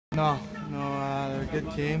No, they're a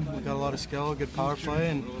good team. We got a lot of skill, good power play,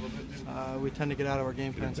 and we tend to get out of our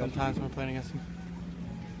game plan sometimes when we're playing against them.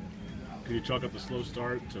 Can you chalk up the slow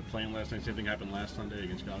start to playing last night? Same thing happened last Sunday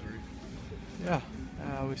against Calgary? Yeah,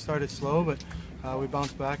 we started slow, but we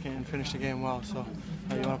bounced back and finished the game well. So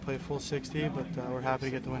you want to play a full 60, but we're happy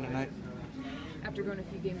to get the win tonight. After going a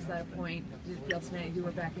few games without a point, did it feel tonight you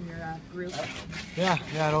were back in your group? Yeah,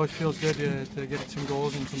 it always feels good to get some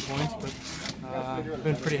goals and some points, but I've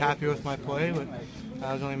been pretty happy with my play, but it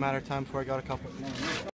was only a matter of time before I got a couple.